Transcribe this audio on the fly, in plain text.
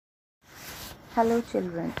Hello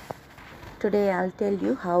children, today I'll tell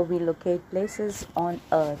you how we locate places on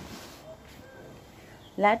earth.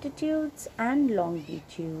 Latitudes and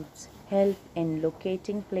longitudes help in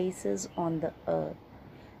locating places on the earth.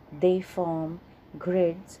 They form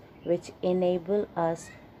grids which enable us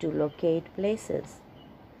to locate places.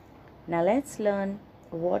 Now let's learn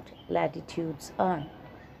what latitudes are.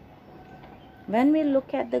 When we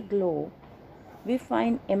look at the globe, we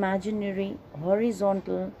find imaginary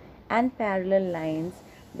horizontal and parallel lines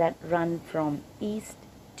that run from east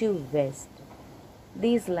to west.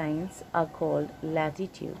 These lines are called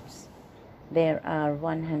latitudes. There are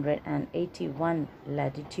 181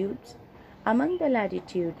 latitudes. Among the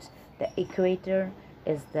latitudes, the equator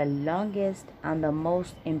is the longest and the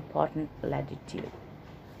most important latitude.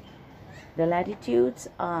 The latitudes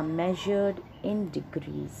are measured in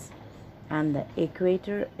degrees and the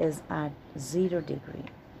equator is at 0 degree.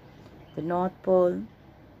 The North Pole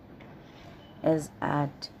is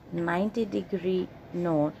at 90 degree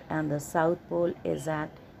north and the South Pole is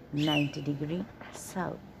at 90 degree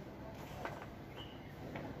south.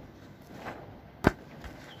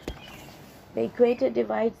 The equator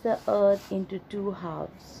divides the earth into two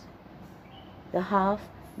halves. The half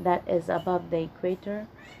that is above the equator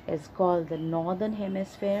is called the northern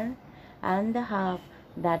hemisphere and the half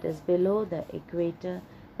that is below the equator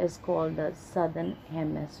is called the southern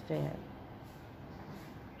hemisphere.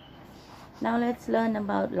 Now let's learn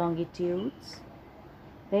about longitudes.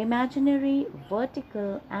 The imaginary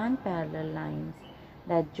vertical and parallel lines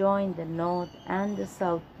that join the north and the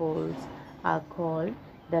south poles are called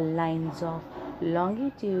the lines of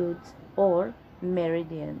longitudes or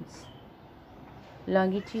meridians.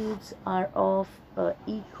 Longitudes are of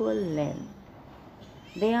equal length.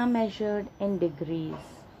 They are measured in degrees.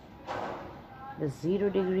 The 0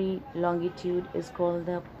 degree longitude is called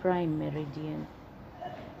the prime meridian.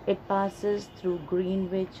 It passes through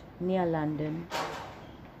Greenwich near London.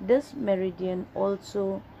 This meridian,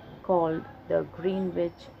 also called the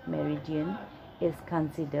Greenwich meridian, is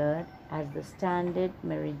considered as the standard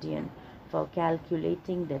meridian for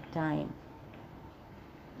calculating the time.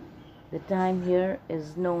 The time here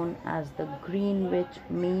is known as the Greenwich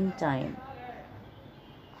Mean Time.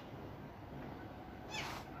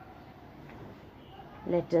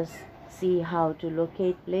 Let us see how to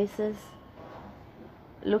locate places.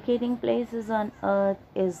 Locating places on Earth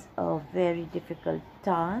is a very difficult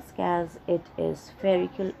task as it is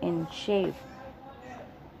spherical in shape.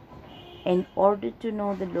 In order to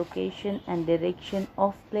know the location and direction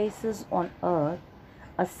of places on Earth,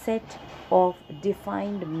 a set of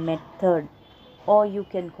defined method, or you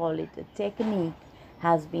can call it a technique,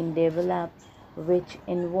 has been developed which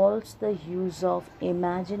involves the use of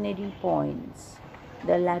imaginary points,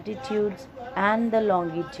 the latitudes and the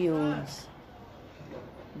longitudes.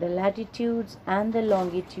 The latitudes and the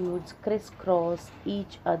longitudes crisscross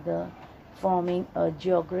each other, forming a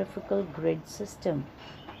geographical grid system.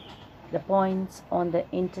 The points on the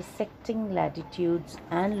intersecting latitudes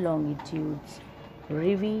and longitudes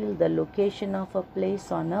reveal the location of a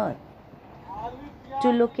place on Earth. To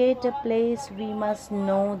locate a place, we must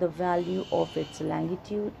know the value of its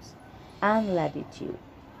longitudes and latitude,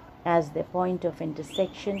 as the point of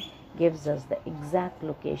intersection gives us the exact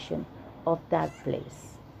location of that place.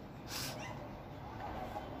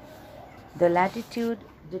 The latitude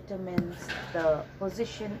determines the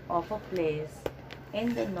position of a place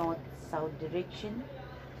in the north-south direction,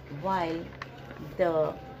 while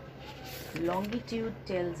the longitude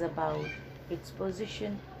tells about its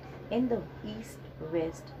position in the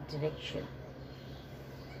east-west direction.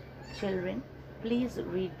 Children, please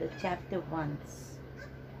read the chapter once.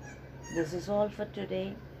 This is all for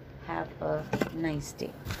today. Have a nice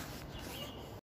day.